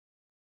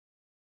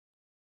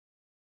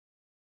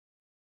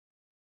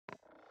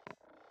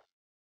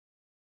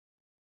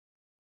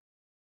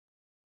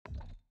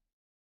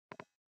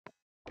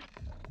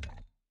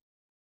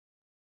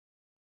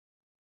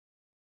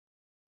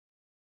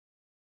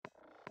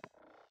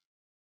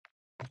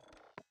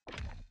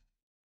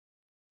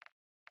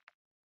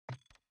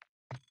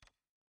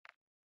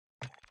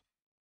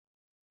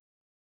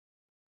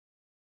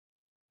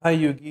Hi,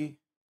 Yugi.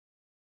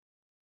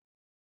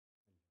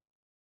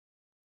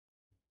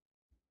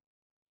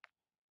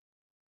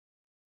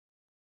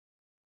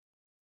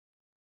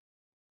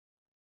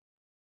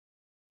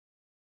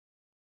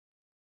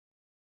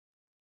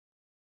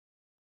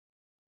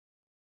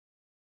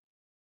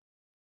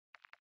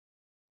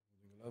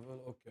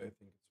 Level. Okay, I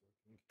think it's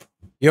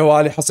working. Yo,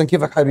 Ali Hassan,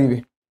 كيفك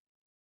حبيبي؟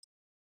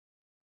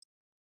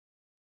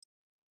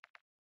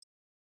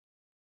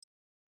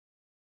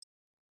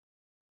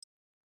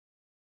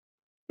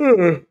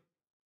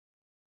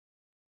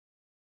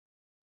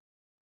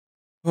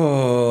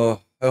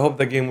 Oh, I hope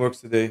the game works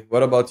today.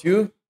 What about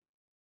you?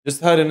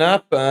 Just had a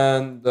nap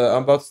and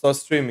I'm about to start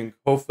streaming.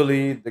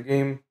 Hopefully, the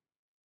game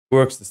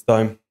works this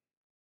time.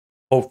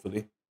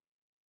 Hopefully.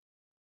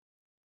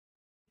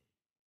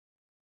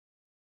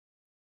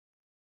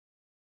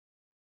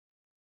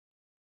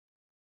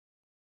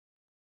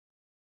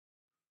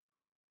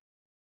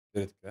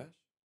 Did it crash?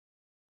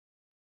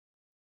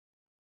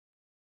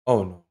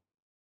 Oh no.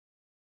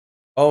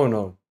 Oh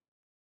no.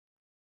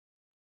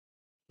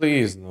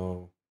 Please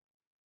no.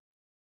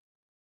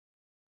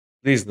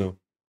 Please no.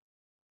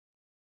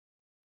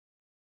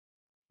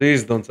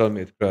 Please don't tell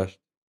me it crashed.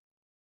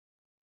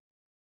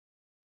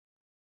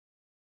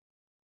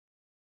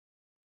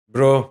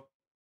 Bro,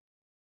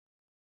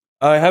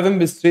 I haven't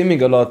been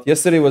streaming a lot.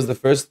 Yesterday was the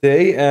first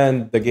day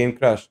and the game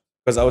crashed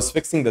because I was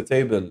fixing the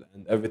table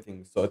and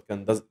everything so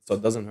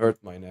it doesn't hurt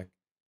my neck.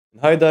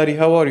 And hi Dari,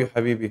 how are you,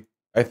 Habibi?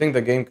 I think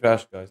the game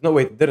crashed, guys. No,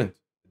 wait, it didn't.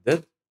 It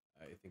did?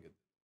 I think it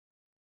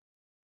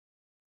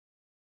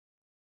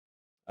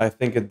I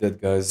think it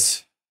did,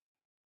 guys.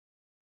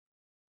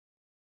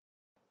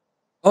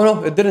 Oh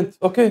no, it didn't.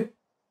 Okay.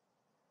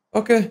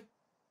 Okay.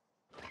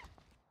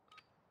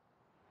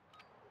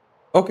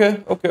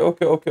 Okay. Okay.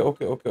 Okay. Okay.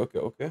 Okay. Okay. Okay.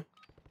 Okay.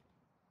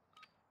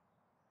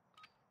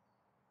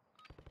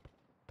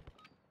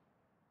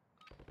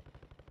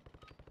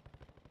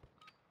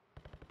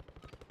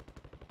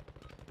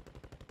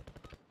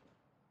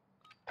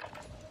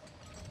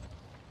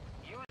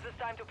 Use this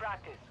time to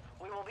practice.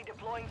 We will be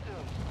deploying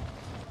soon.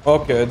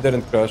 Okay, it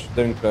didn't crash.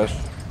 Didn't crash.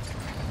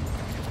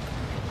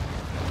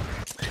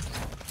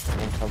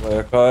 مرحبا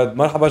يا قائد.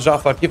 مرحبا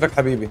جعفر، كيفك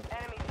حبيبي؟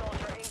 Enemy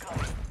soldier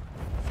incoming.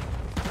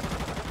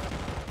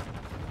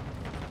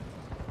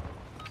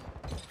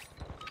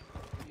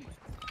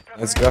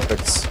 Nice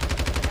graphics.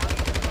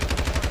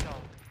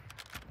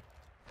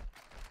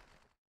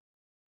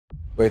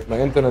 Wait, my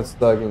internet's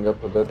lagging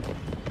up a bit.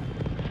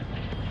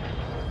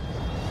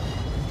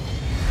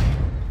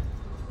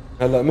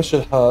 هلا مش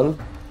الحال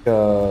ك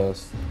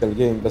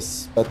كالجيم،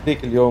 بس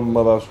باتريك اليوم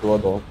ما بعرف شو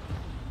وضعه.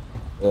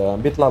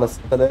 عم بيطلع ل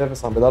 6000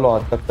 بس عم بضلوا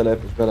على 3000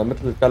 اجمالا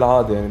مثل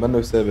كالعاده، يعني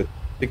منه ثابت.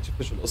 فيك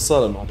شفت شو القصه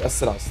لانه عم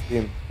بيأثر على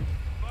ستيم.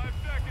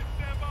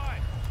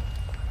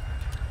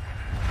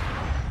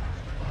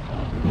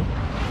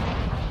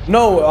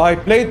 No, I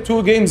played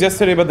 2 games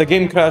yesterday but the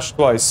game crashed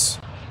twice.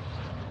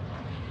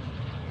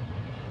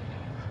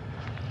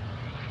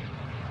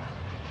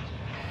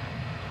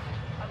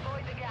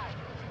 Avoid the gas.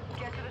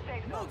 Get to the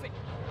safe zone. Moving.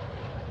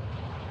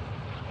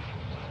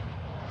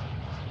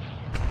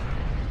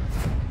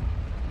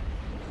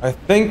 I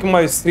think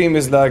my stream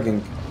is lagging.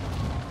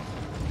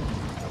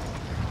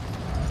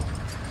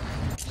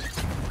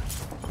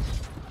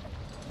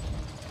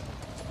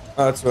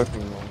 Ah, it's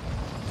working now.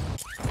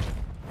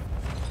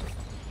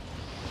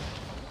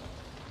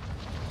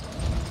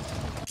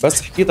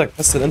 بس حكيتك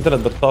تحس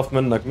الانترنت بتطاف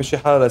منك، مشي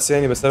حالها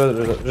لساني بس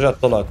رجعت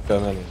طلعت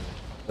كمان يعني.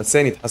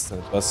 لساني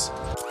تحسنت بس.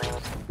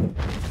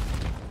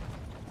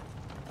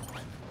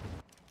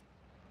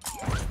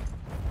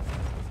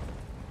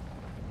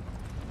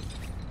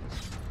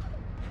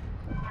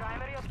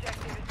 Primary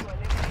objective is to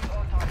eliminate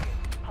all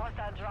targets.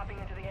 Hostile dropping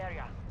into the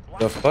area. The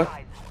Watch the fuck?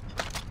 skies.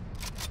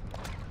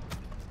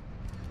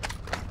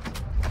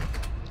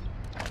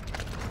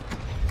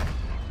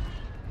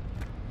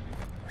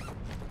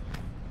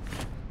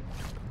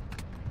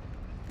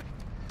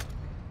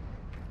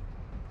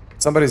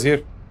 Somebody's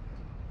here.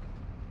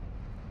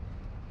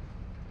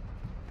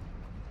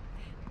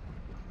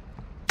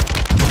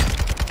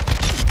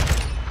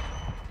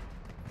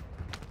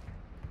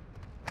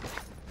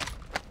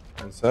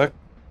 One sec.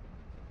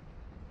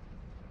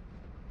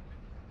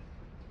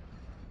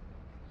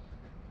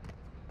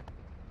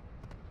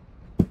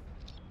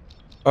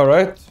 All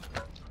right.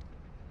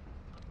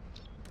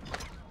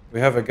 We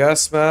have a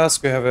gas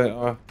mask. We have an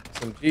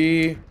SMG.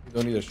 We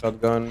don't need a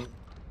shotgun.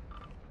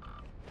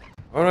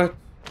 All right.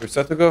 We're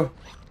set to go.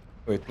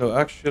 Wait, no,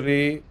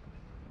 actually.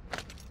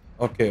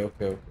 Okay,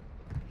 okay, okay.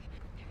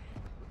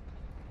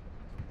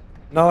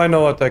 Now I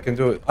know what I can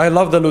do. I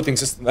love the looting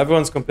system.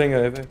 Everyone's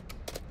complaining.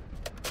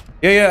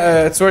 Yeah,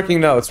 yeah, it's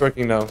working now. It's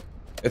working now.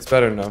 It's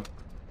better now.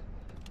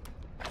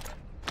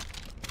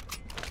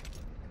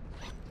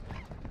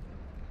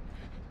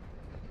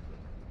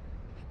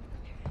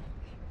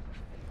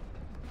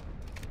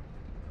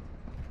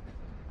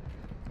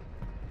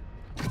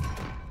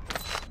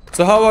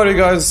 So how are you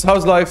guys?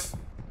 How's life?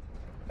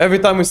 Every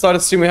time we start a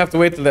stream, we have to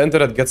wait till the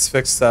internet gets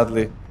fixed,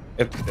 sadly.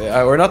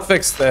 We're not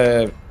fixed,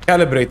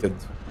 calibrated.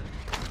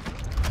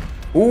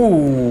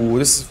 Ooh,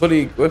 this is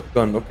fully equipped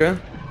gun, okay.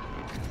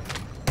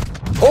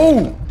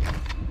 Oh!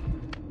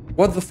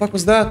 What the fuck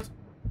was that?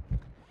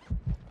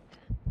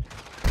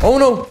 Oh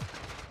no!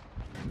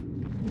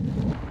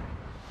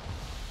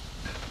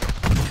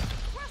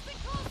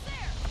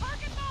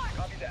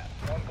 Copy that.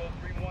 Longbow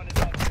 3-1 is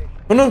on station.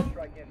 Oh no!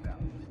 Strike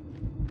inbound.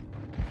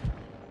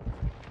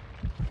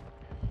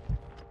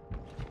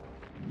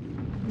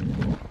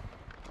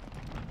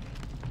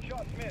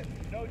 Shot Smith,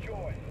 no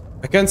joy.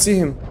 I can't see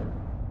him.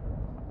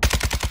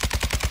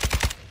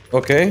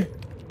 Okay.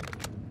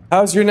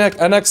 How's your neck?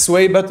 Our neck's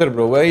way better,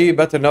 bro. Way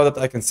better now that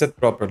I can sit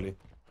properly.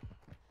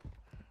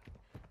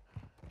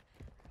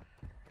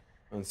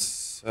 One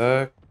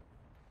sec.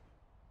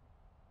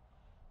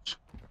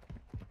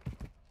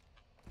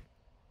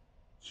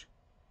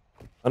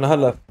 أنا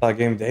هلا بتاع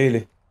game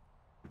daily.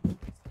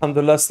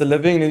 Alhamdulillah, still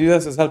living. The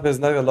US has helped his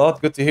neck a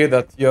lot. Good to hear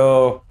that,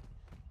 yo.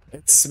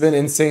 It's been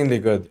insanely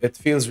good. It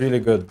feels really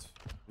good.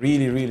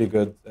 Really, really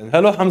good. And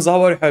hello, Hamza.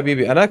 How are you,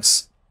 Habibi?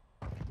 Alex,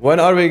 when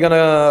are we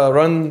gonna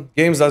run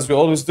games as we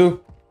always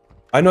do?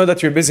 I know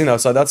that you're busy now,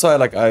 so that's why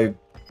I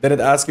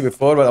didn't ask you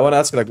before, but I want to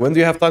ask you, when do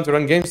you have time to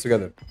run games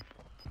together?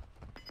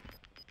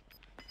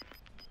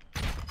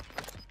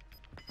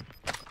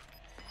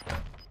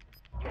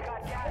 You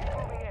got gas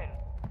moving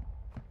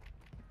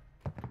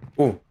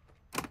in. Ooh.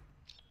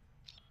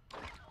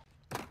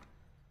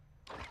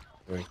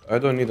 Wait, I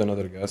don't need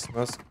another gas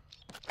mask.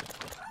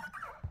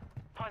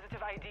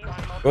 Positive ID on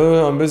mobile.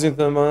 Oh, I'm busy. I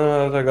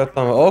got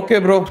time. Okay,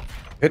 bro.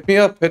 Hit me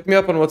up. Hit me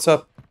up on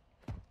WhatsApp.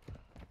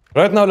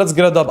 Right now, let's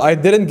get a dub. I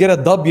didn't get a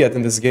dub yet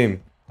in this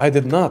game. I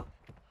did not.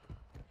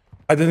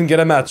 I didn't get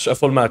a match, a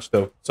full match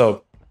though.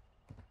 So,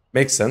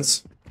 makes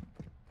sense.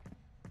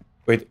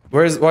 Wait,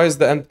 why is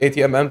the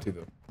ATM empty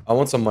though? I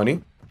want some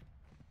money.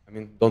 I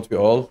mean, don't we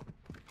all?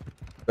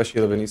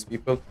 Especially Lebanese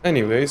people.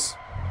 Anyways.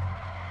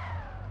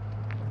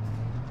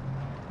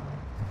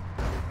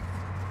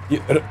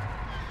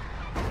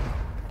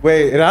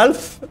 Wait,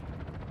 Ralph?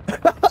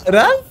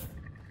 Ralph?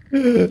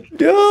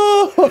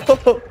 Yo!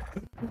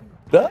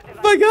 Ralph,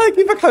 my guy,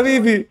 كيفك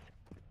حبيبي?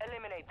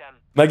 Eliminate them.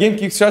 My game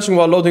keeps crashing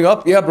while loading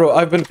up. Yeah, bro,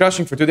 I've been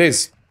crashing for 2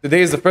 days.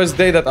 Today is the first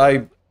day that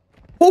I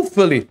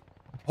hopefully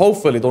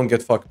don't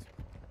get fucked.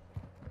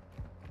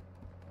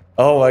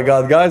 Oh my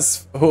god,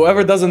 guys,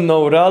 whoever doesn't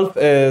know, Ralph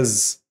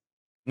is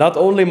not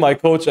only my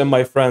coach and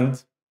my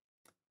friend,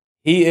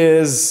 he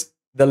is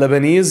the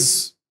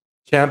Lebanese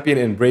champion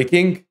in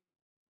breaking.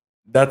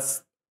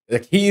 That's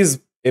like, he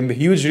is a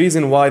huge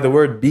reason why the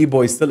word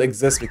b-boy still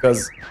exists,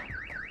 because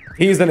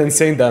he's an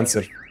insane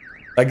dancer.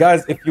 Like,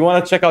 guys, if you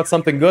want to check out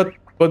something good,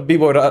 put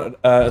b-boy,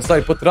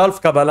 put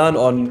Ralph Kabalan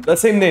on the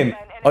same name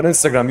on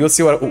Instagram. You'll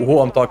see who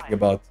I'm talking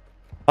about.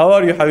 How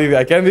are you, Habibi?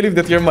 I can't believe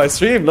that you're in my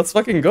stream. Let's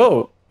fucking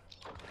go.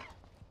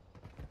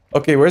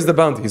 Okay, where's the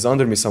bounty? He's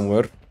under me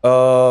somewhere.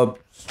 I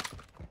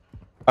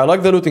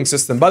like the looting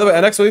system. By the way,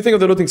 Alex, what do you think of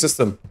the looting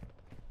system?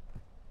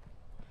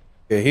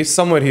 Okay, he's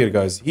somewhere here,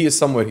 guys. He is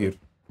somewhere here.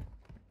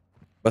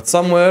 But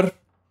somewhere...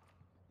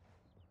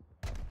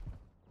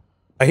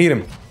 I hear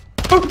him.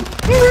 What?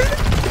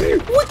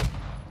 What?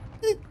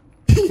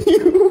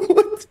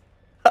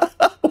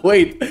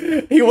 Wait,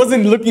 he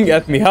wasn't looking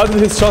at me. How did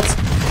his shots...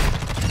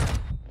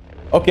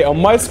 Okay, on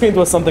my screen it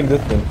was something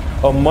different.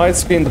 On my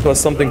screen it was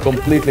something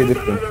completely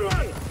different.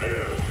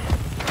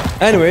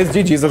 Anyways,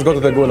 GG's, let's go to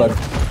the gulag.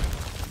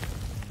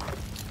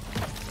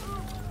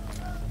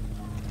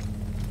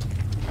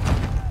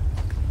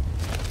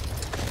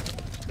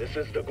 This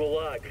is the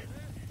gulag.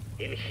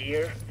 In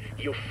here,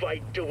 you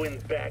fight to win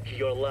back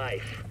your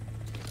life.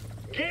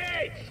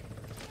 Gates!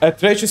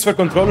 Atrocious for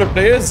controller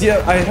players?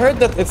 Yeah, I heard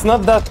that it's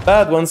not that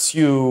bad once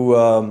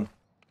you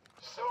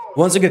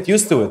get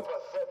used to it.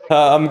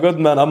 I'm good,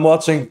 man. I'm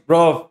watching.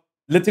 Bro,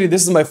 literally,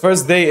 this is my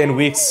first day in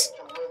weeks.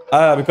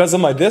 Because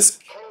of my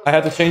disc, I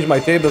had to change my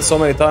table so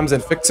many times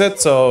and fix it,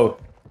 so...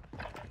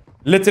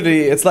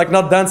 Literally, it's like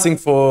not dancing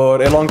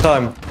for a long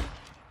time.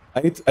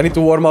 I need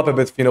to warm up a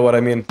bit, if you know what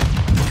I mean.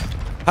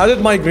 How did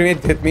my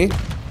grenade hit me?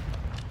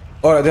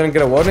 Or I didn't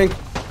get a warning? You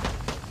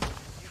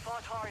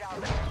fought hard out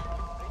there.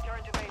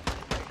 Return to base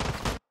for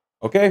safety.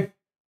 Okay.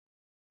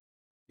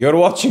 You're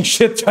watching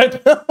shit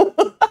right now.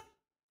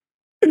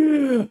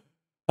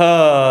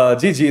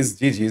 GG's,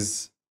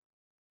 GG's.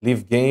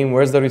 Leave game.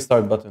 Where's the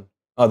restart button?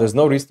 Oh, there's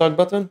no restart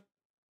button?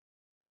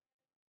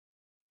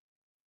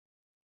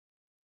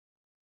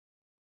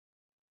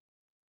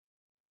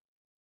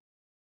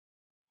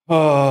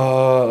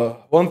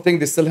 One thing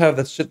they still have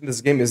that shit in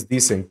this game is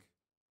desync.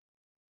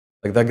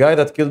 Like, the guy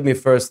that killed me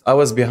first, I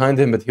was behind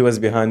him, but he was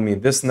behind me.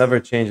 This never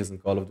changes in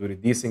Call of Duty.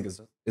 Desync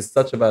is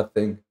such a bad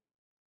thing.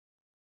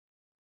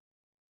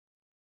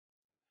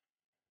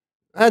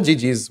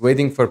 GG's.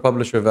 Waiting for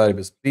publisher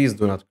variables. Please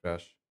do not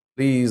crash.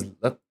 Please,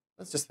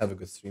 let's just have a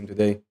good stream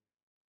today.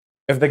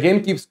 If the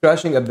game keeps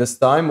crashing at this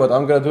time, what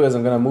I'm gonna do is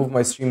I'm gonna move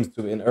my streams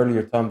to an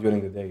earlier time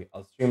during the day.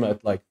 I'll stream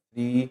at like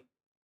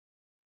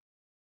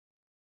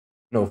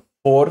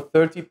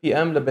 4:30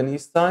 p.m.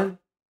 Lebanese time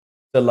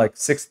till like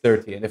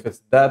 6:30. And if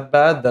it's that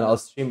bad, then I'll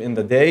stream in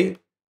the day,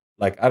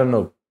 like, I don't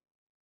know,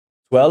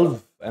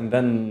 12 and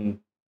then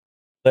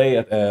play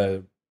at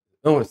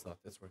no, it's not.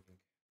 It's working.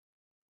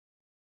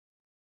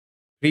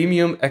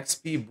 Premium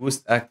XP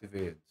boost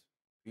activated.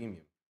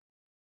 Premium.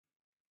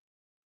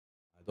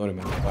 I don't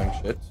remember buying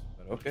shit,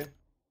 but okay.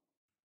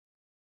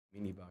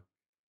 Mini bag.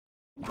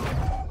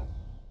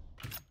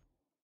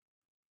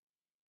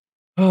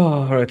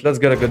 Oh, all right, let's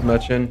get a good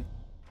match in.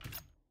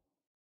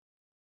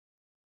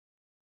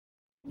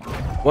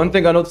 One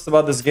thing I noticed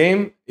about this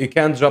game, you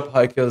can't drop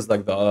high kills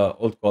like the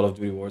old Call of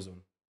Duty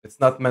Warzone. It's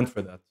not meant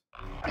for that.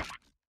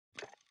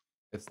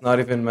 It's not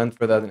even meant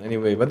for that in any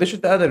way. But they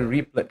should add a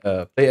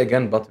replay, play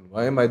again button.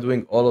 Why am I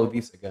doing all of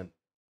these again?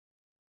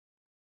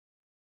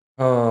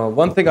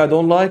 One thing I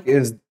don't like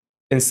is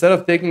instead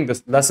of taking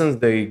the lessons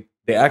they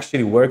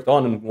actually worked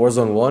on in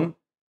Warzone 1,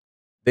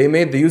 they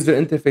made the user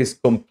interface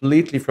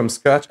completely from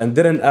scratch and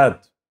didn't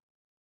add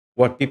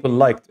what people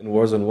liked in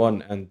Warzone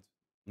 1 and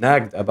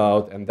nagged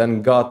about and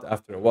then got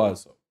after a while.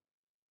 So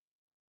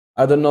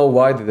I don't know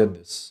why they did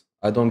this.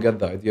 I don't get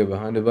the idea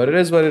behind it, but it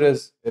is what it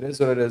is. It is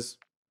what it is.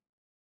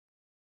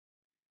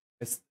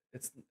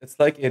 It's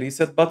like a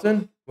reset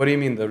button. What do you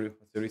mean the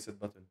reset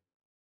button?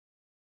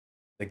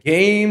 The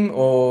game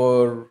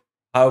or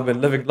how I've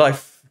been living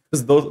life?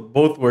 Because those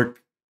both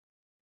work.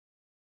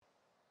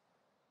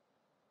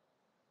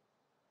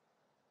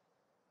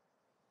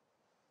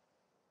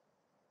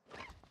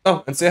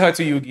 Oh, and say hi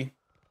to Yugi.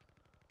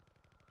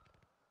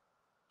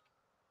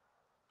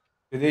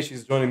 Today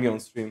she's joining me on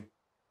stream.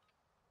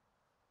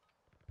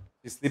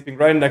 She's sleeping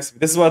right next to me.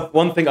 This is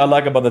one thing I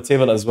like about the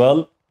table as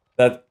well.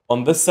 That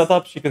on this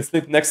setup, she can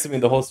sleep next to me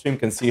and the whole stream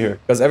can see her.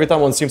 Because every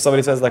time on stream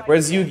somebody says like,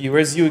 where's Yugi?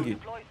 Where's Yugi?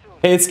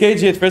 Hey, it's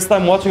KG. First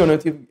time watching on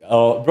YouTube.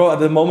 Bro, at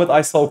the moment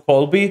I saw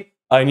Colby,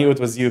 I knew it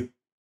was you.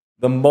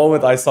 The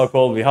moment I saw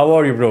Colby. How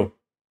are you, bro?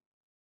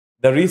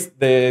 They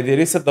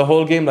reset the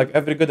whole game like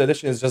every good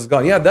edition is just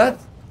gone. Yeah,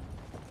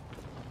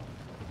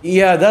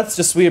 that's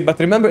just weird. But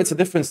remember, it's a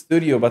different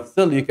studio. But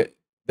still,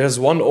 there's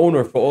one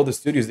owner for all the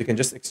studios. They can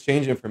just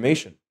exchange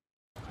information.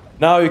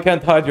 Now you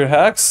can't hide your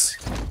hacks.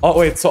 Oh,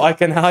 wait. So I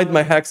can hide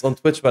my hacks on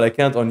Twitch, but I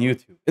can't on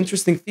YouTube.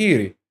 Interesting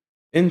theory.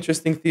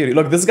 Interesting theory.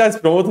 Look, this guy's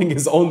promoting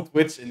his own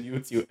Twitch and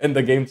YouTube in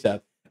the game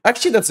chat.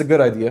 Actually, that's a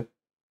good idea.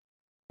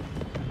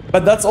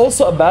 But that's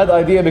also a bad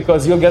idea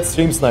because you'll get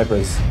stream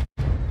snipers.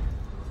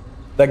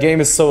 The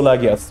game is so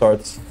laggy at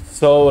starts.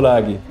 So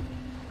laggy.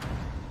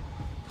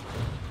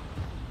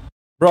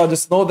 Bro,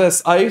 just know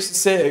this. I used to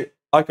say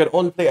I could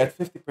only play at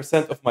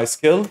 50% of my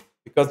skill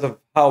because of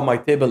how my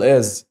table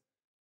is.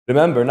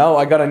 Remember, now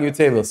I got a new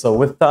table, so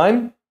with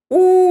time,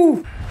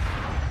 ooh,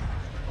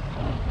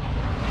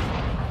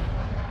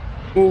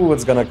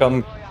 what's gonna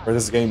come for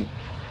this game?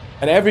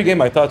 And every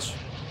game I touch.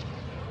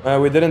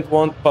 We didn't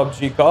want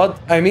PUBG COD.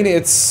 I mean,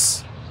 I'd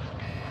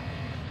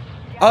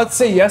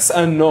say yes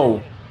and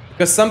no.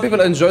 Because some people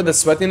enjoyed the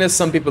sweatiness,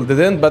 some people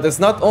didn't, but it's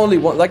not only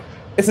one, like,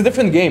 it's a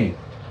different game.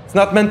 It's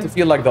not meant to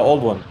feel like the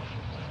old one.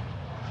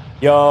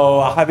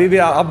 Yo, حبيبي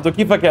يا عبدو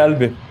كيفك يا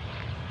قلبي?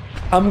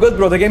 I'm good,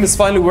 bro. The game is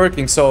finally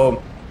working,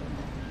 so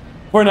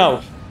for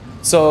now.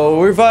 So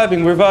we're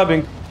vibing, we're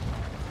vibing.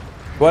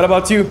 What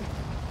about you?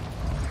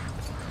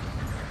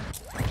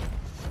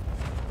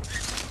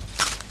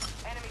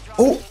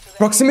 Oh,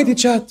 proximity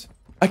chat.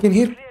 I can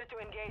hear.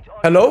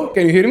 Hello?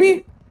 Can you hear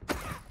me?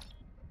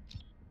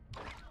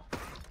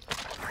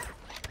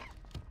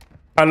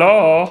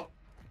 Hello?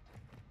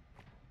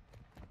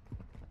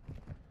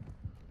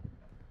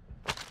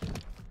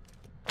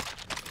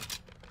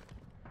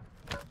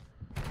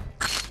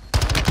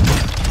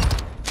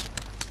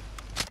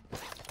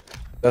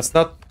 That's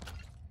not...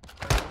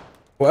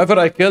 Whoever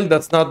I killed,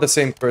 that's not the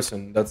same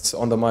person. That's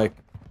on the mic.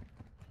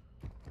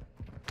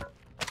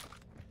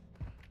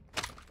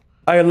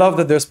 I love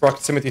that there's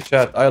proximity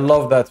chat. I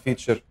love that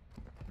feature.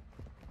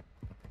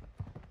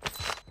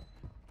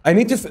 I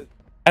need to...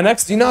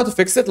 Annex, do you know how to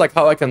fix it? Like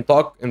how I can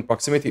talk in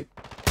proximity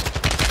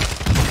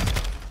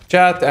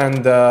chat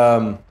and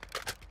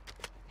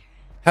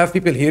have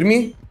people hear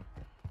me?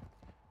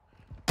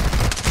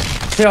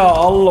 Ya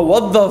Allah,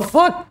 what the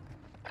fuck?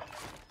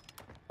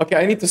 Okay,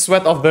 I need to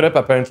sweat off the rip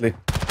apparently.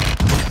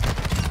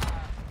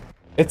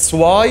 It's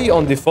Y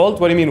on default?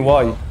 What do you mean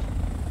Y?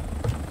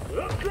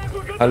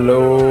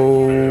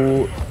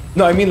 Hello?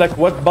 No, I mean like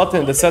what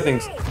button, the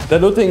settings. The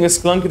looting is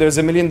clunky, there's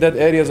a million dead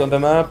areas on the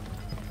map.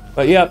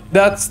 But yeah,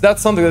 that's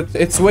something that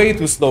it's way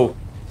too slow.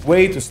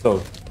 Way too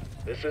slow.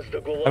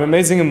 I'm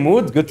amazing in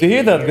mood. Good to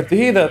hear that. Good to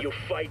hear that.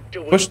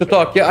 Push to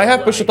talk. Yeah, I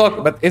have push to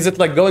talk, but is it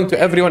like going to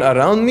everyone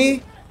around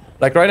me?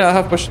 Like right now I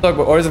have push to talk,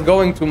 or is it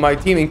going to my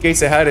team in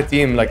case I had a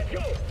team? Like,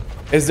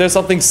 is there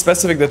something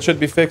specific that should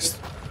be fixed?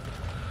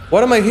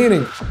 What am I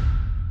hearing?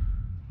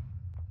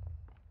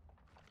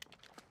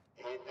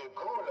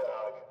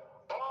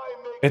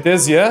 It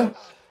is, yeah?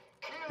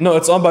 No,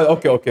 it's on by...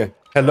 Okay, okay.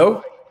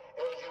 Hello?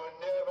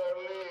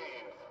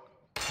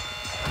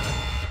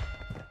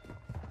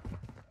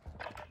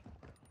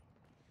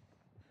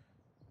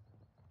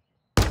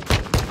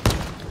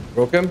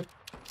 Broke him.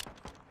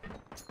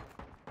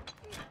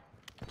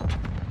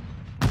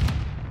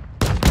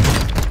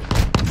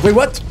 Wait,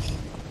 what?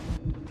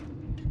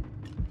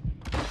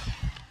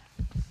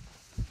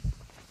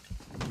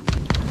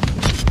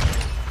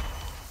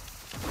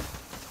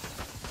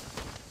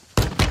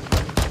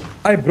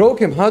 I broke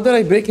him. How did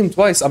I break him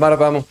twice? I'm out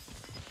of ammo.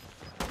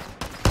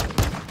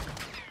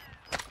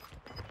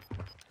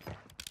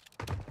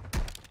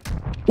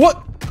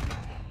 What?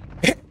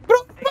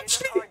 Bro,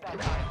 punch me! Hard that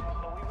time,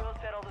 but we will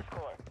settle the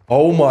score.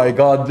 Oh my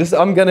god, this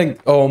I'm gonna.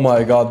 Oh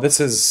my god, this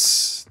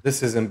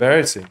is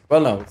embarrassing.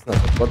 Well, no, it's not.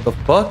 What the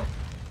fuck?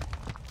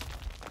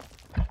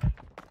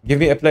 Give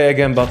me a play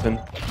again button.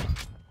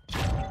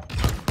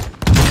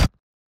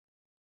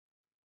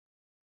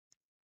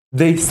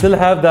 They still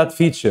have that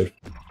feature.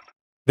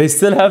 They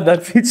still have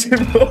that feature,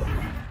 bro.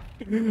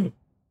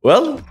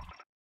 Well,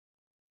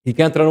 he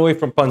can't run away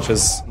from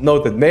punches.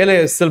 Noted.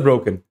 Melee is still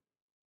broken.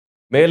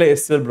 Melee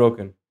is still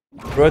broken.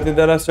 Bro, in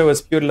the last show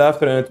was pure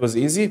laughter and it was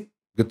easy.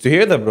 Good to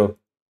hear that, bro.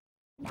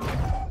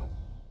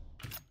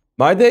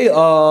 My day,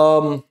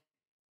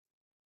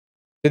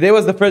 today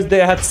was the first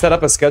day I had to set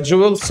up a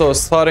schedule. So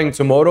starting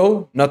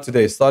tomorrow, not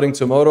today, starting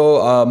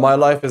tomorrow, my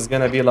life is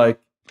gonna be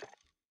like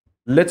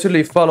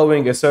literally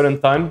following a certain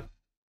time,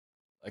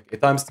 like a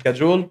time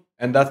schedule,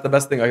 and that's the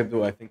best thing I can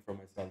do, I think, for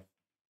myself.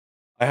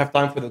 I have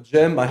time for the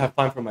gym, I have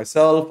time for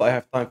myself, I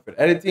have time for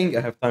editing,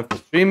 I have time for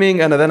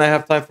streaming, and then I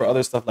have time for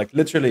other stuff. Like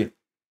literally,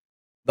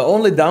 the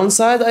only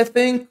downside I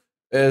think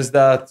is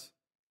that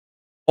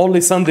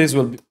only Sundays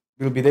will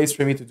be days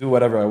for me to do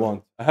whatever I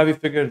want. Have you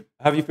figured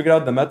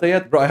out the meta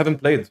yet? Bro, I haven't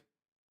played.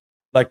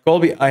 Like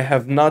Colby, I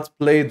have not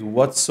played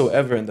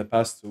whatsoever in the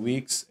past 2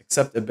 weeks,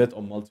 except a bit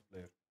on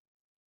multiplayer.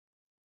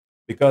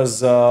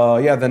 Because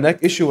yeah, the neck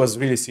issue was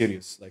really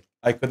serious. Like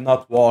I could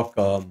not walk.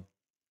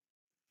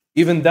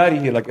 Even Daddy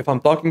here, like if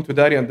I'm talking to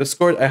Daddy on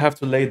Discord, I have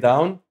to lay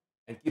down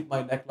and keep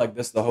my neck like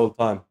this the whole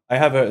time. I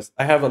have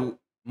a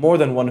more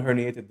than one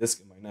herniated disc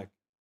in my neck.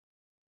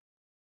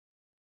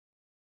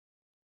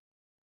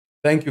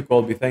 Thank you,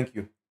 Colby. Thank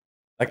you.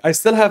 Like I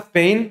still have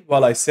pain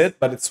while I sit,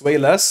 but it's way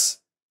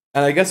less,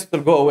 and I guess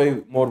it'll go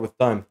away more with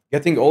time.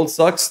 Getting old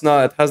sucks.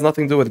 Nah, it has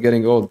nothing to do with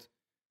getting old.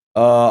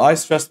 I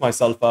stressed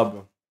myself out,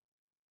 bro.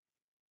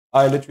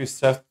 I literally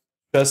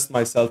stressed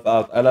myself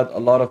out. I let a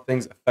lot of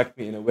things affect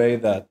me in a way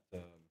that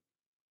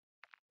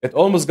it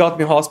almost got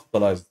me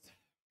hospitalized.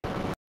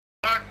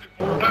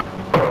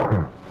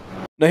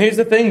 Now here's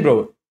the thing,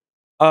 bro.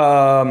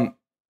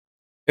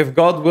 If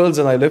God wills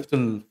and I live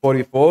till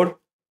 44,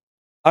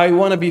 I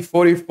want to be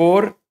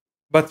 44,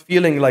 but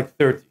feeling like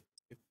 30.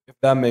 If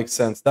that makes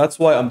sense. That's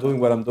why I'm doing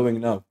what I'm doing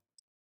now.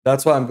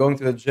 That's why I'm going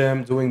to the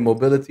gym, doing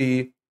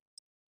mobility.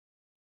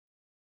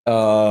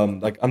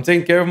 Like I'm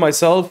taking care of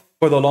myself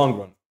for the long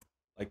run.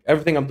 Like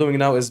everything I'm doing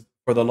now is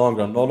for the long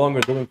run. No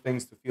longer doing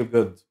things to feel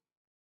good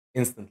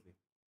instantly.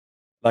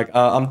 Like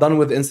I'm done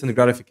with instant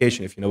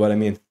gratification, if you know what I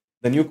mean.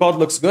 The new COD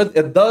looks good.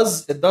 It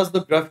does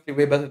look graphically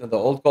way better than the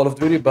old Call of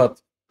Duty,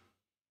 but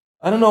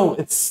I don't know.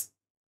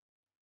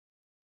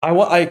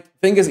 I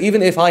think is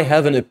even if I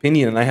have an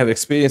opinion and I have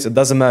experience, it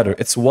doesn't matter.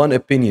 It's one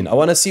opinion. I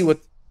want to see what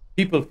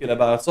people feel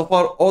about it. So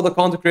far, all the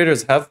content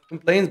creators have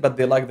complaints, but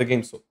they like the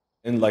game so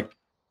in like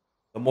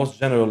the most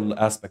general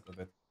aspect of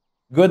it.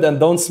 Good, and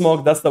don't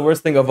smoke. That's the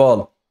worst thing of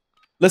all.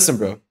 Listen,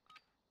 bro.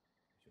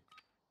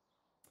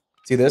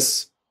 See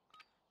this?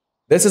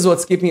 This is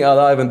what's keeping me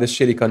alive in this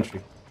shitty country.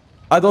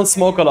 I don't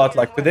smoke a lot.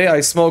 Like today, I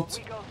smoked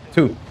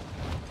two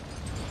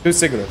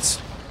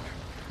cigarettes.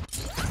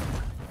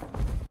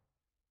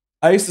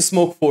 I used to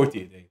smoke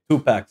 40 a day, 2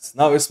 packs.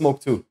 Now I smoke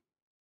 2.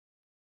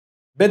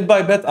 Bit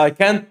by bit, I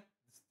can't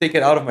take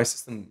it out of my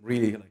system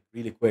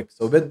really quick.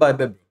 So bit by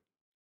bit,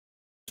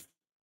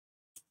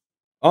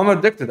 I'm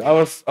addicted.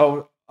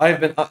 I've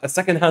been a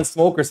secondhand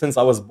smoker since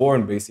I was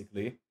born,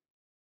 basically,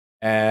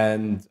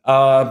 and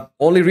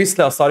only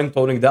recently I was starting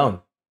toning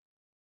down.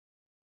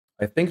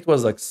 I think it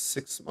was like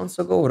 6 months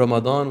ago.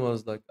 Ramadan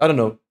was like, I don't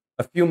know,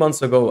 a few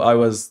months ago. I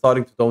was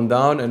starting to tone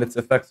down, and its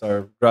effects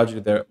are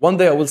gradually there. One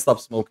day I will stop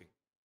smoking.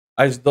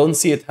 I just don't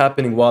see it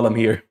happening while I'm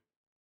here.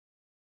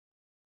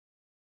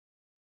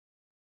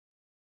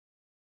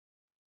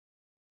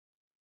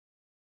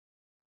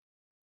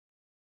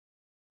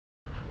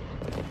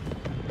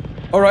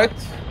 Alright.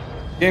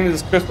 Game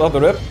is crisp off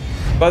the rip.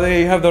 But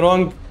they have the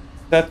wrong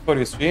set for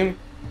your stream.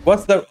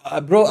 What's the...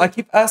 bro, I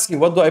keep asking,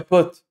 what do I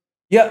put?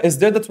 Yeah, is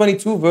there the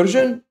 22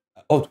 version?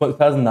 Oh,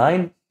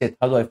 2009? Shit,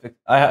 how do I fix...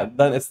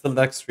 then it's still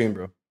next stream,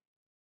 bro.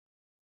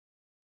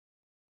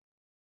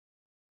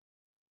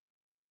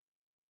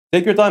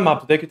 Take your time,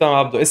 Abdo. Take your time,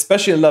 Abdo.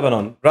 Especially in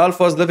Lebanon. Ralph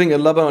was living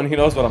in Lebanon. He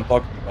knows what I'm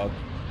talking about.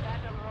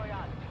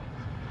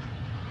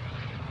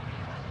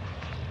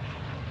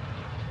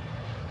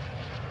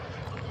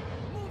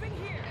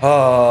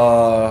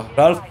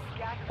 Ralph,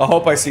 I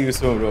hope I see you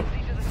soon, bro.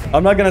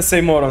 I'm not gonna say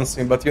more on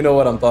stream, but you know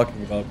what I'm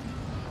talking about.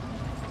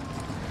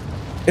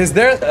 Is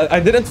there... I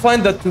didn't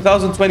find the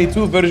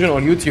 2022 version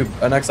on YouTube,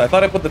 NX. I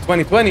thought I put the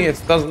 2020.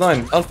 It's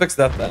 2009. I'll fix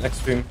that next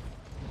stream.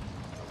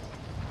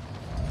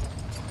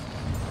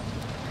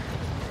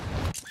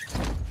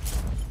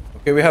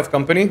 Okay, we have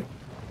company.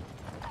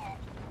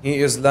 He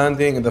is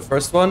landing in the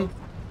first one.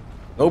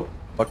 Nope.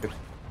 Fuck it.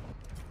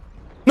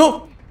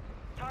 No!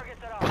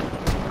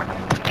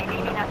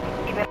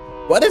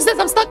 What is this?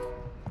 I'm stuck!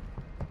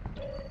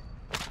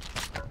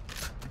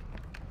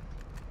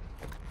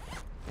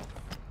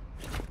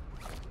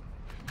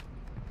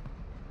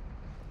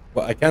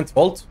 I can't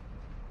vault.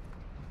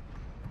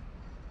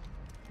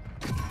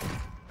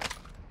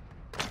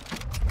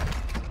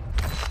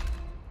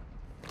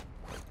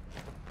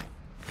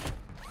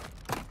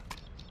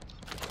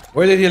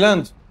 Where did he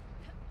land?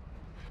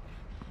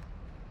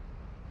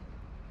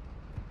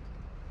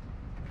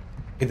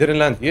 He didn't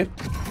land here?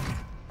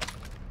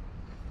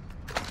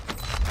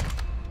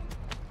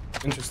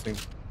 Interesting.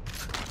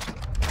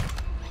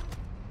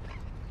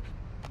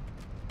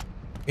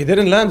 He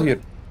didn't land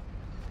here.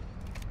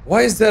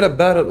 Why is there a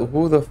battle?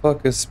 Who the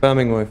fuck is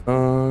spamming my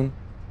phone?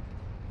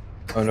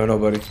 Oh no,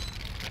 nobody.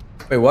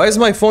 Wait, why is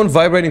my phone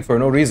vibrating for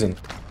no reason?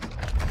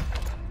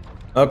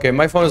 Okay,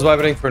 my phone is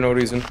vibrating for no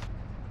reason.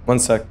 1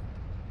 sec.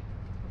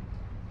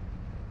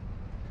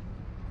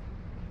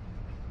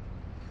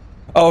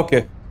 Oh,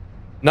 okay.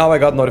 Now I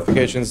got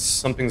notifications.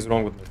 Something's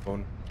wrong with my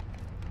phone.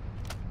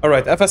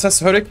 Alright,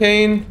 FSS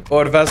Hurricane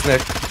or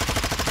Vaznik?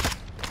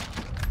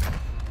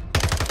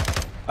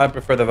 I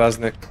prefer the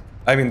Vaznik.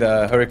 I mean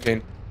the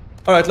Hurricane.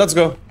 Alright, let's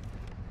go.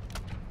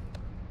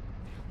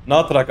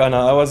 Not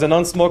Rakana. I was a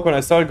non-smoker when I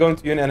started going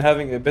to uni and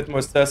having a bit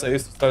more stress. I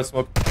used to start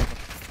smoking.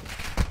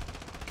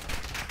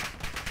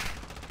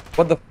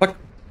 What the fuck?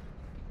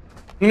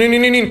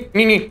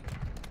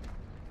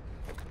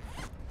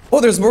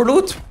 Oh, there's more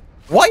loot?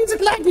 Why is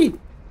it laggy?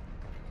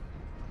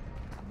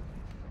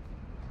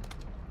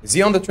 Is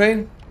he on the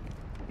train?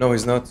 No,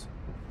 he's not.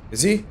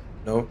 Is he?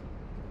 No.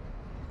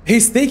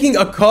 He's taking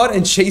a car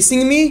and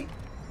chasing me?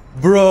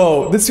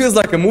 Bro, this feels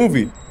like a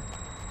movie.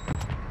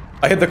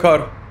 I hit the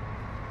car.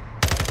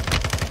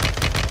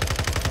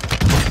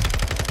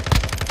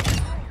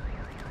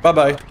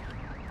 Bye-bye.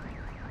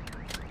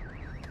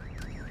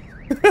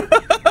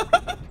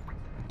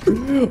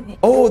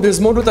 Oh,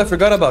 there's more loot I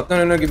forgot about.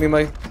 No, give me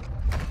my...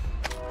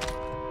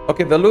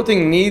 Okay, the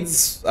looting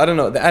needs... I don't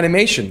know, the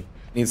animation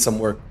needs some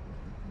work.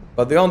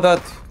 But beyond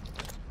that...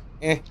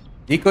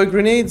 Decoy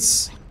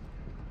grenades?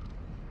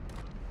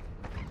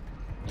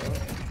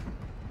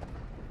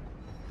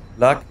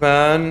 Black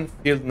man,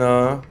 field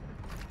no.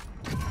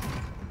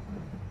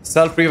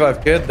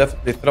 Self-revive kit,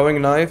 definitely.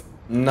 Throwing knife?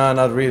 Nah,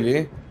 not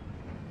really.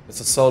 It's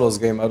a solos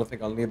game, I don't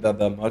think I'll need that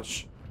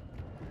much.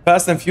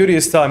 Fast and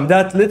Furious time.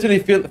 That literally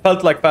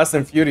felt like Fast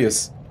and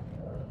Furious.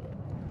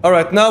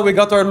 Alright, now we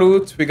got our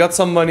loot, we got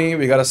some money,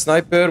 we got a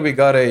sniper, we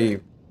got a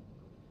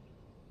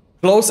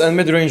close and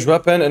mid-range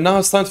weapon, and now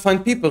it's time to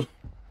find people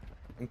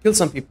and kill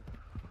some people.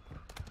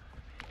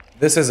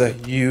 This is a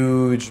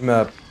huge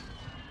map.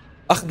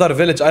 Akhdar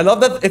village. I love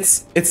that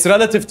it's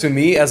relative to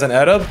me as an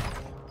Arab.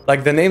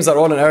 Like the names are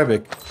all in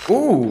Arabic.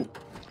 Ooh.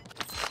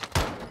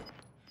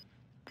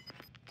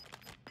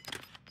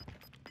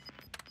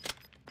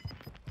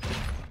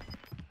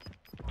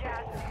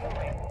 Gas is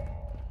moving.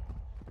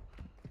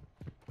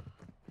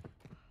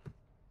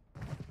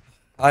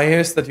 I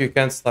hear that you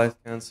can't slide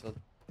cancel.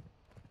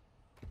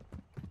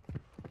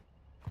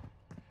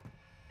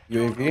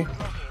 UAV? Located.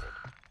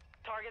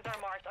 Targets are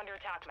marked under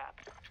attack map.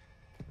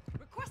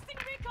 Requesting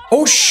recon.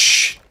 Oh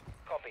shh!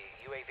 Copy.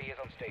 UAV is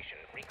on station.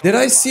 Did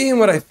I see him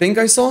where I think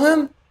I saw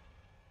him?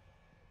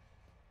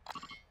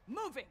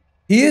 Moving.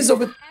 He is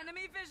over.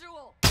 Enemy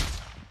visual.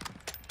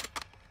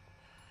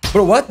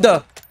 Bro, what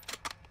the?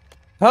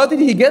 How did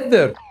he get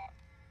there?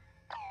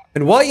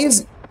 And why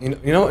is... You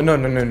know,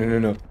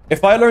 no.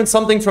 If I learned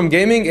something from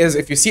gaming is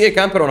if you see a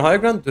camper on high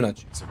ground, do not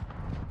chase him.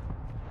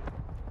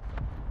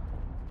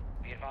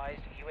 Be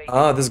advised, UAV.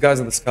 Ah, this guy's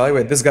in the sky.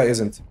 Wait, this guy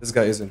isn't. This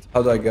guy isn't.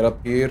 How do I get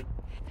up here?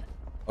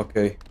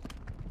 Okay.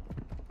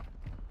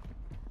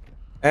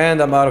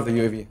 And I'm out of the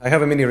UAV. I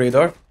have a mini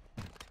radar.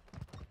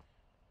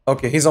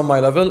 Okay, he's on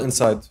my level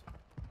inside.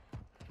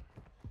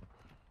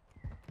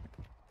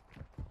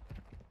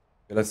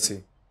 Okay, let's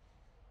see.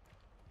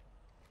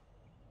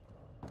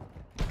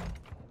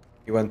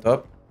 He went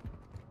up.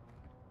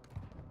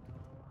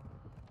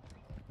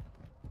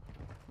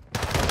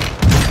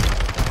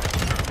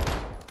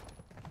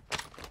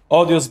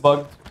 Audio's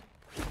bugged.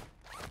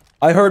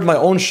 I heard my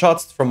own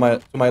shots from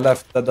to my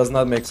left. That does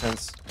not make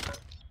sense.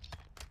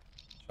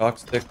 Shock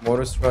stick,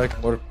 mortar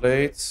strike, mortar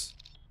plates.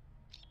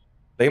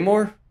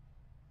 Claymore?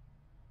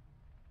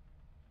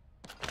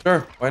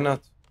 Sure, why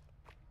not?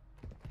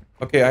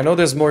 Okay, I know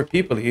there's more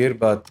people here,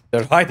 but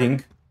they're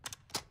hiding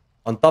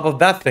on top of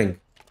that thing.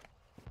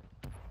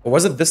 Or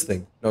was it this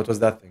thing? No, it was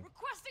that thing.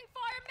 Requesting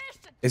fire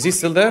mission. Is he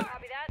still there?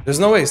 Copy that. There's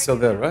no way he's still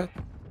there, right?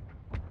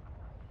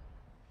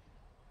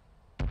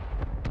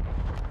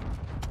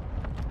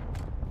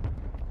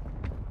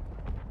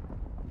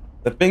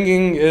 The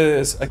pinging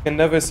is... I can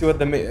never see what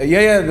the...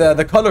 Yeah,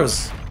 the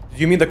colors.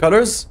 Do you mean the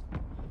colors?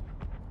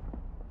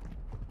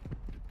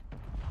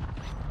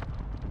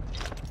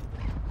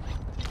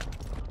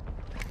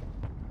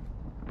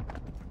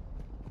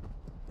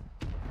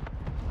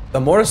 The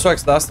mortar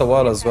strikes last a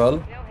while as well.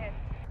 No hit.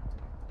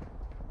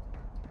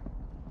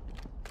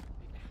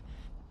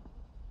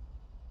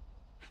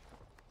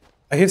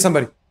 I hear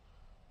somebody.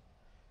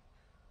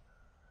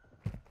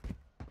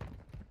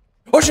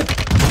 Oh shit!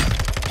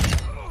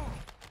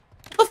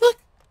 What the fuck?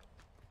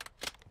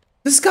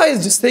 This guy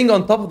is just staying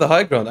on top of the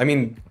high ground. I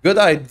mean, good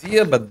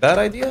idea, but bad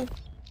idea?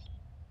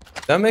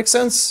 That makes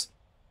sense?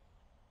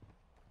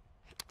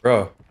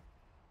 Bro.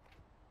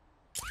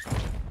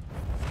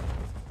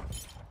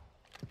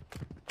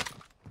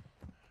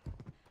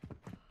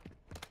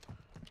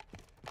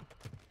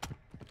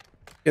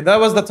 Okay, that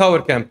was the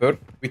tower camper.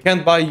 We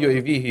can't buy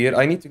UAV here.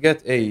 I need to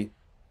get a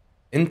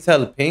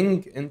Intel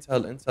ping.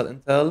 Intel. Is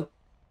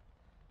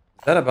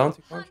that a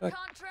bounty Hunt contract?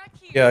 contract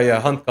here. Yeah,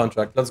 hunt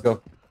contract. Let's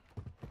go.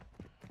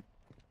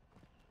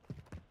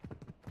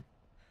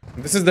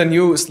 This is the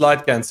new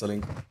slide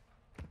canceling.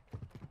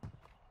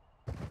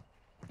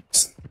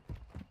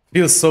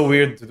 Feels so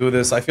weird to do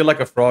this. I feel like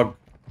a frog.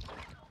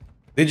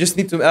 They just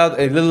need to add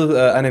a little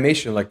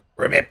animation like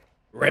ribbit,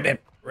 ribbit,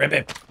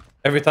 ribbit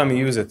every time you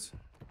use it.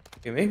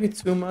 Okay, maybe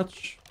too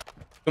much.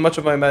 Too much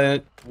of my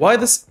man. Why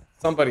this?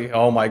 Somebody.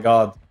 Oh my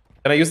god.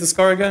 Can I use this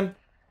car again?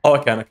 Oh, I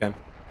can.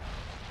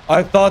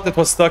 I thought it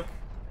was stuck.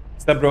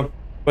 Step bro.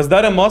 Was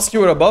that a mosque you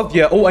were above?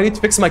 Yeah. Oh, I need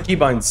to fix my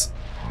keybinds.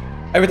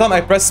 Every time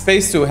I press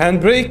space to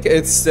handbrake,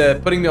 it's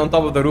putting me on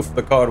top of the roof of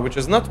the car, which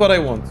is not what I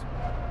want.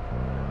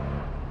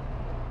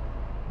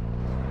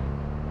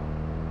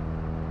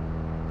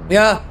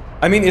 Yeah,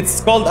 I mean,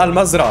 it's called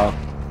Al-Mazra.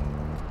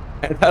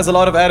 It has a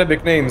lot of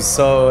Arabic names,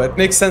 so it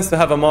makes sense to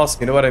have a mosque,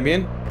 you know what I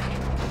mean?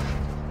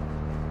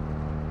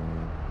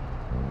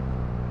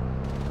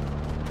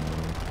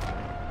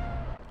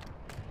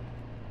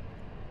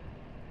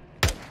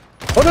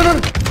 Oh, no.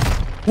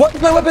 What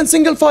is my weapon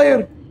single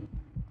fire?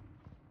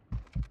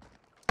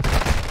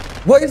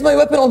 Why is my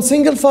weapon on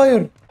single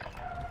fire?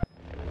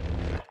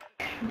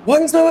 Why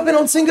is my weapon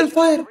on single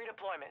fire? Redeployment.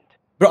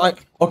 Bro,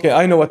 okay,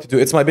 I know what to do.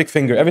 It's my big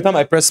finger. Every time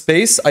I press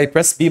space, I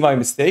press B by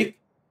mistake.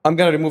 I'm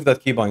gonna remove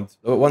that keybind.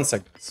 1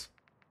 second.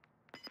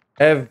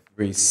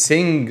 Every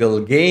single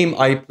game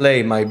I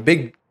play, my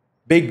big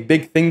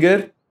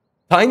finger.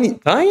 Tiny.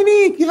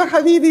 كيفك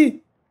حبيبي?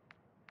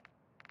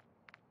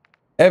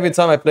 Every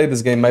time I play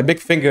this game, my big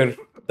finger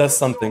does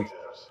something.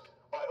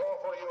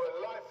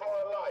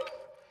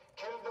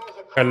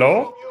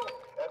 Hello?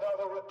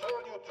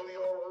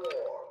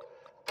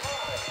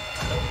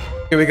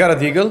 Okay, we got a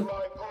deagle.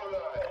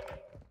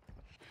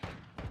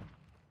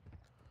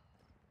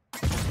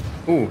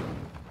 Ooh.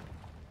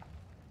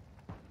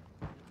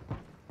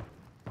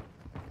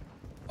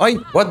 Ay,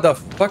 what the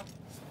fuck?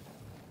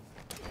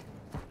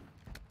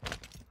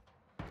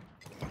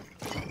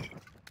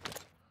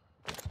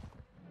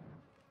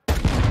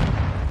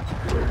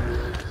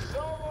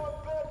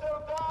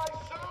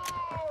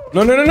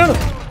 No.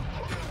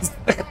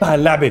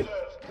 اللعبة.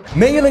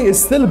 Melee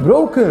is still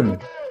broken.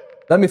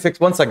 Let me fix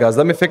one sec, guys.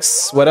 Let me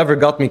fix whatever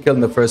got me killed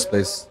in the first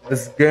place.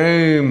 This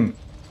game.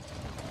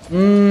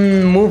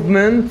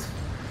 Movement.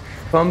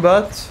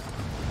 Combat.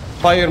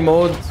 Fire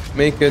mode.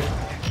 Make it.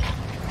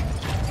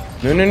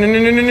 No.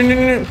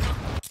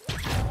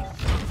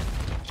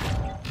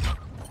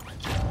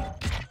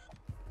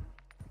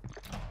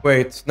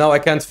 Wait, now I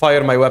can't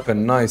fire my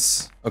weapon.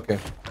 Nice. Okay.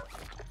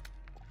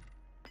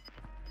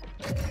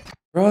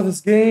 Bro,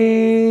 this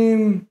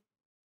game.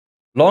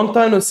 Long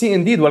time no see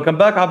indeed. Welcome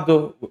back,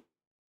 Abdo.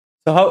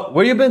 So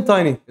where you been,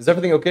 Tiny? Is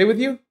everything okay with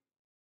you?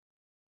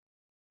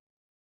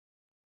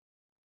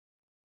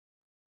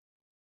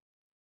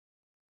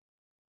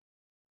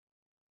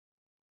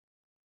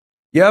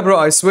 Yeah, bro,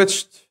 I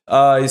switched.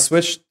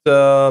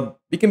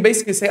 We can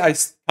basically say I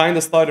kind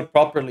of started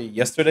properly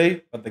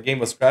yesterday, but the game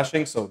was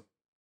crashing, so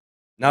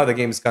now the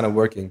game is kind of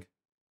working.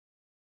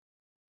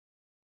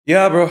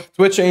 Yeah, bro,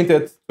 Twitch ain't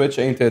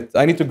it.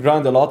 I need to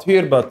grind a lot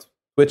here, but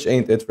Twitch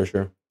ain't it for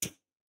sure.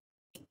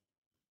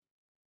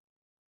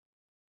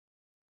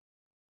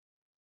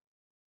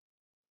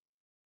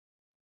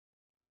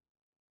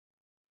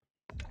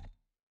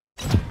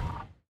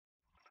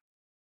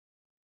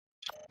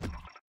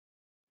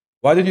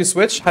 Why did you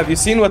switch? Have you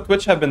seen what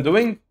Twitch have been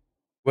doing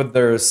with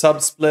their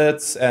sub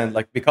splits and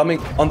like becoming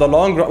on the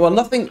long run? Well,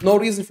 no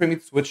reason for me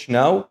to switch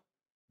now,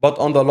 but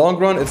on the long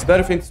run, it's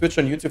better for me to switch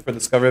on YouTube for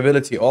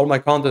discoverability. All my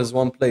content is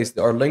one place.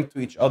 They are linked to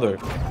each other.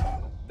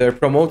 They're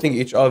promoting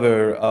each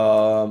other.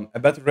 A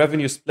better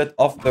revenue split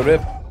off the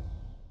rip.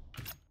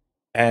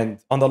 And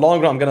on the long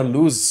run, I'm gonna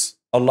lose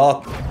a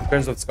lot in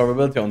terms of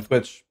discoverability on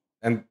Twitch.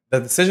 And the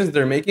decisions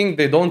they're making,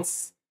 they don't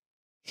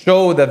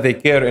show that they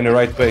care in the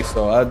right way,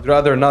 so I'd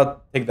rather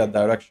not take that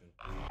direction,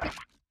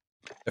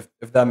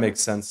 if that makes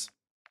sense.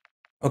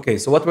 Okay,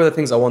 so what were the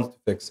things I wanted to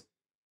fix?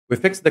 We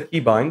fixed the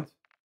keybind,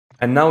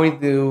 and now we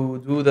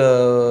do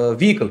the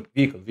vehicle.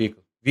 Vehicle.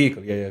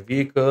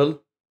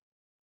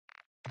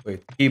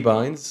 Wait,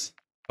 keybinds,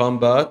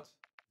 combat,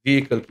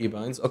 vehicle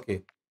keybinds.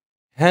 Okay,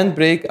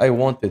 handbrake. I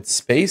wanted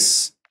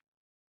space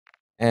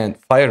and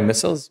fire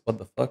missiles. What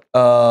the fuck?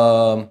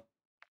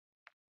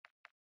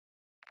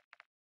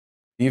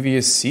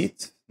 Devious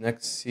seat,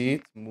 next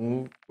seat,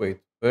 move. Wait,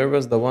 where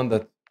was the one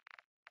that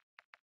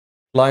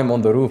climb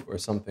on the roof or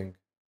something?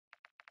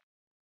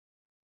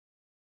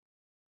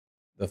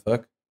 The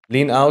fuck?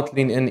 Lean out,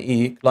 lean in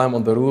E, climb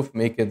on the roof,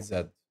 make it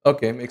Z.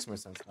 Okay, makes more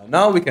sense now.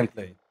 Now we can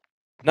play.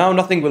 Now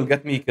nothing will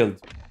get me killed.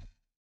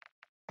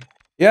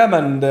 Yeah,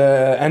 man,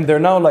 and they're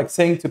now like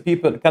saying to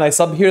people, can I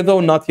sub here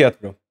though? Not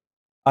yet, bro.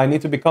 I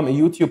need to become a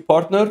YouTube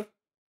partner,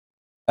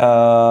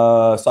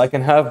 so I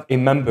can have a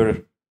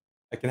member.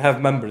 I can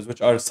have members,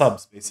 which are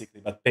subs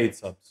basically, but paid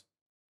subs.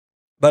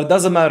 But it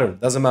doesn't matter.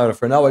 Doesn't matter.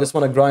 For now, I just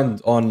want to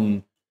grind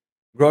on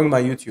growing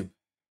my YouTube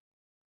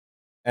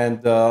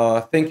and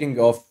thinking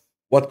of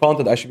what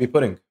content I should be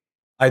putting.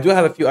 I do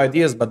have a few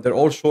ideas, but they're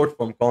all short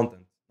form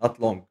content, not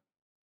long.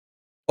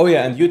 Oh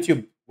yeah, and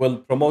YouTube will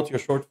promote your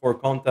short form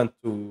content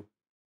to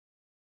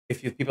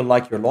if you people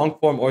like your long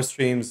form or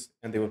streams,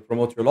 and they will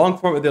promote your long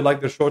form if they like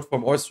their short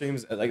form or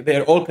streams. Like they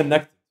are all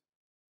connected.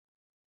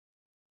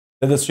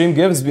 That the stream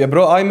gives me,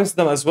 bro. I miss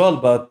them as well,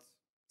 but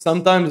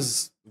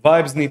sometimes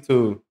vibes need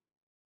to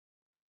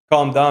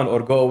calm down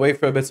or go away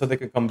for a bit so they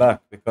can come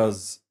back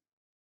because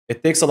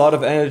it takes a lot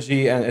of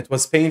energy and it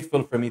was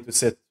painful for me to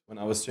sit when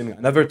I was streaming.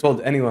 I never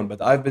told anyone,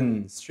 but I've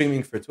been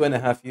streaming for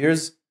 2.5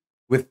 years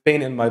with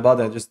pain in my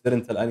body. I just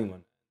didn't tell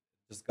anyone.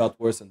 It just got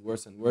worse and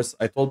worse and worse.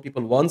 I told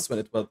people once when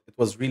it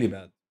was really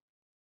bad.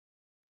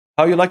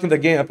 How you liking the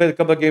game? I played a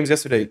couple of games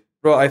yesterday,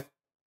 bro.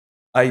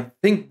 I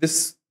think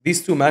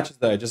these two matches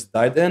that I just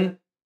died in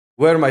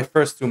were my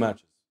first two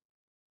matches.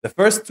 The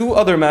first two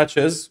other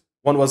matches,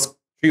 one was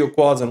trio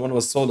quads and one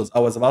was solos. I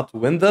was about to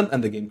win them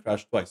and the game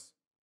crashed twice.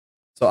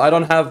 So I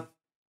don't have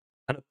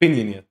an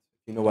opinion yet.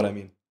 You know what I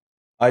mean?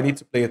 I need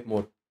to play it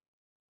more.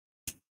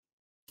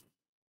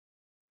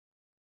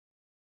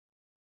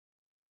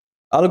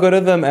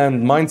 Algorithm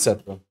and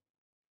mindset, bro.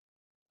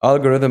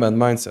 Algorithm and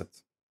mindset.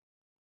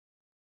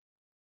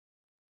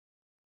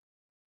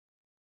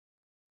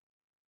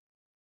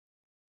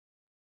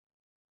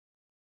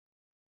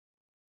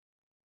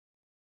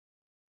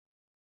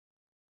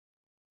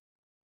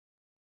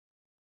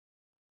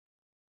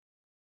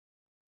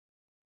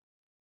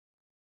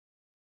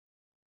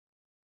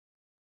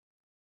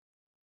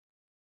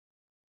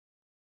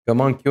 Come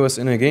on, queue us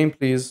in a game,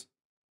 please.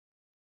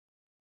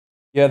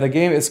 Yeah, the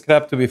game is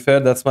crap, to be fair.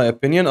 That's my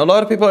opinion. A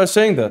lot of people are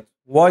saying that.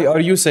 Why are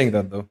you saying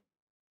that, though?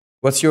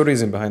 What's your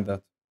reason behind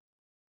that?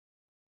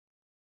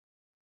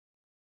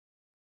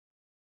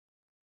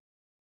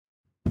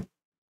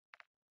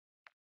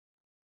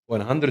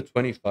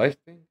 125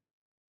 ping?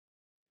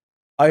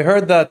 I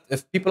heard that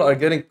if people are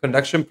getting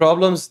connection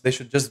problems, they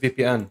should just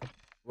VPN.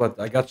 What?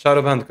 I got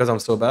shadow banned because I'm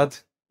so bad?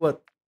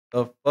 What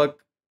the fuck?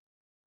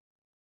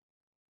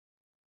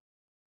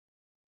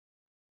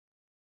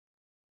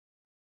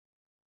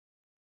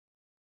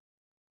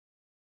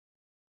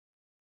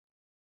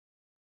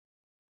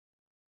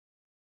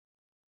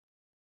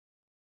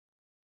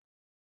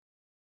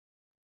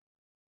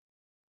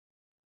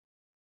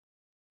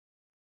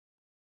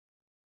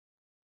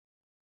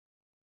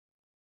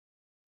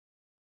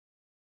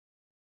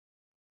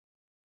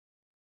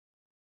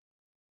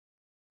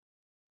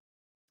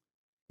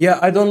 Yeah,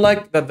 I don't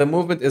like that the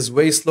movement is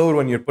way slower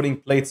when you're putting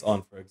plates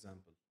on, for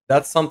example.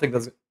 That's something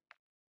that's.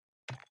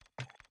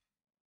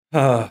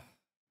 I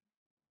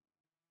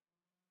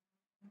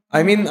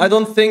mean, I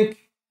don't think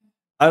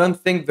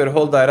their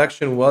whole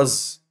direction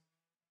was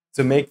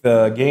to make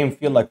the game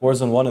feel like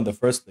Warzone 1 in the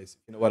first place, if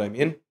you know what I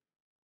mean.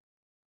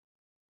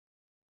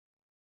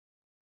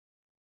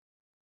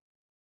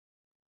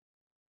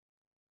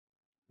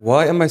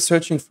 Why am I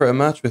searching for a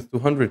match with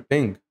 200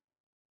 ping?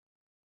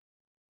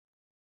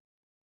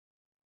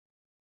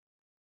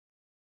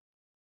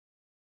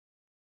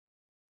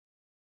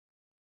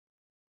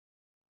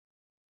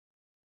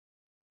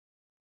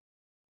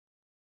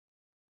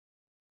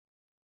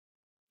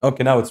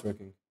 Okay, now it's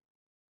working.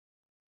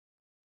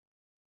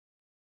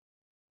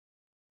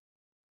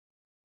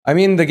 I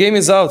mean, the game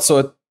is out,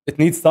 so it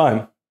needs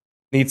time,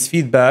 needs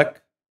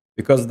feedback,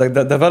 because the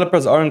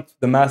developers aren't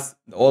the mass,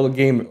 all the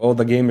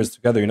gamers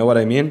together. You know what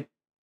I mean?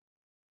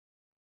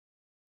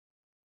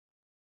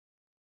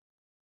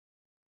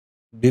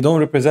 They don't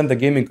represent the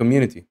gaming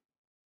community.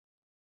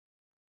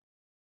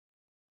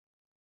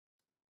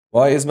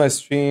 Why is my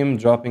stream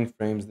dropping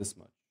frames this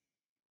much?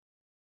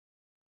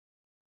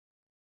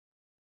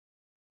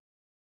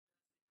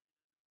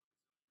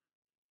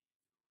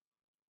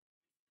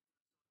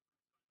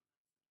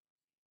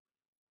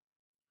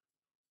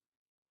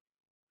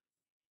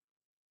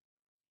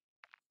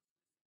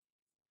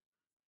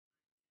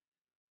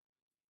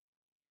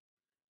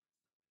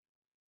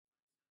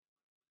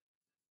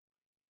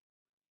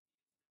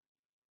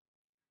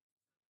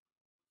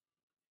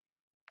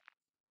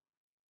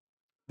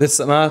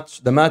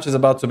 The match is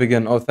about to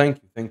begin. Oh,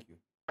 thank you, thank you.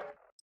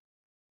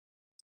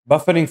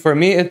 Buffering for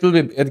me, it'll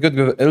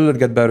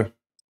get better.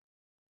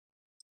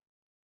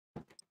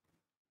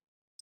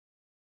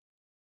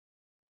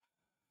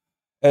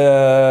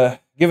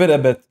 Give it a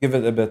bit. Give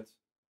it a bit.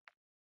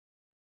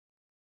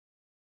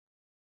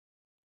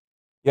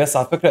 Yes,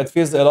 على فكرة it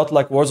feels a lot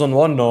like Warzone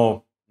 1.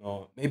 No,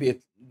 no. Maybe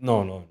it.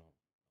 No, no, no.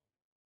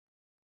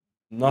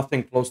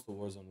 Nothing close to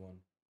Warzone 1.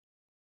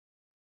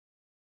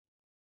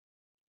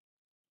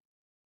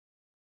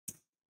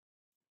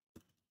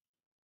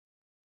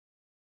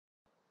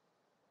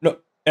 No,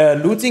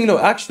 looting. No,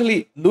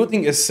 actually,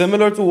 looting is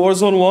similar to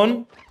Warzone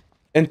 1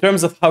 in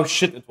terms of how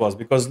shit it was.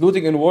 Because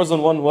looting in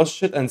Warzone 1 was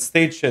shit and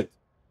stayed shit.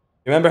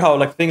 Remember how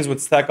like things would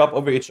stack up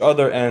over each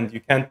other and you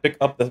can't pick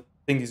up the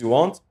things you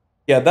want?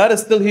 Yeah, that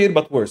is still here,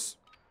 but worse.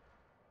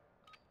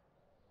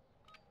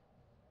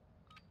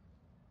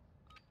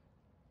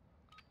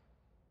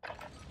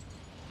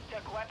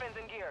 Check weapons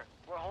and gear.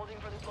 We're holding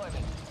for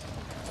deployment.